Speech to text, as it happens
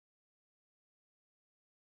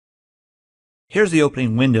Here's the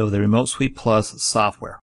opening window of the Remote Suite Plus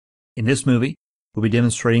software. In this movie, we'll be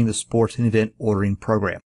demonstrating the sports and event ordering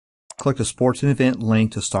program. Click the sports and event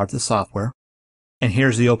link to start the software, and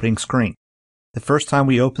here's the opening screen. The first time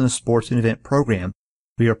we open the sports and event program,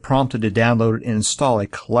 we are prompted to download and install a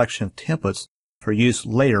collection of templates for use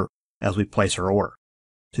later as we place our order.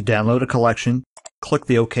 To download a collection, click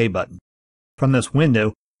the OK button. From this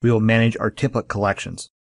window, we will manage our template collections.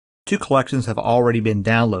 2 collections have already been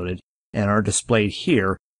downloaded and are displayed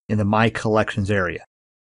here in the My Collections area.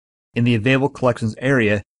 In the Available Collections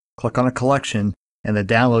area, click on a collection and the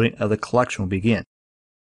downloading of the collection will begin.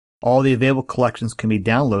 All the available collections can be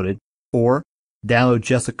downloaded or download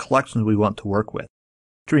just the collections we want to work with.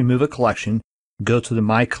 To remove a collection, go to the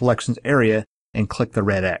My Collections area and click the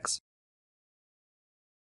red X.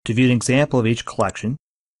 To view an example of each collection,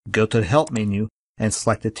 go to the Help menu and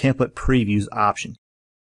select the Template Previews option.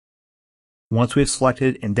 Once we have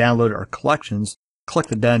selected and downloaded our collections, click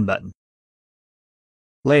the Done button.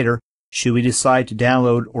 Later, should we decide to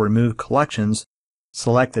download or remove collections,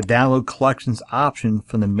 select the Download Collections option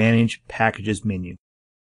from the Manage Packages menu.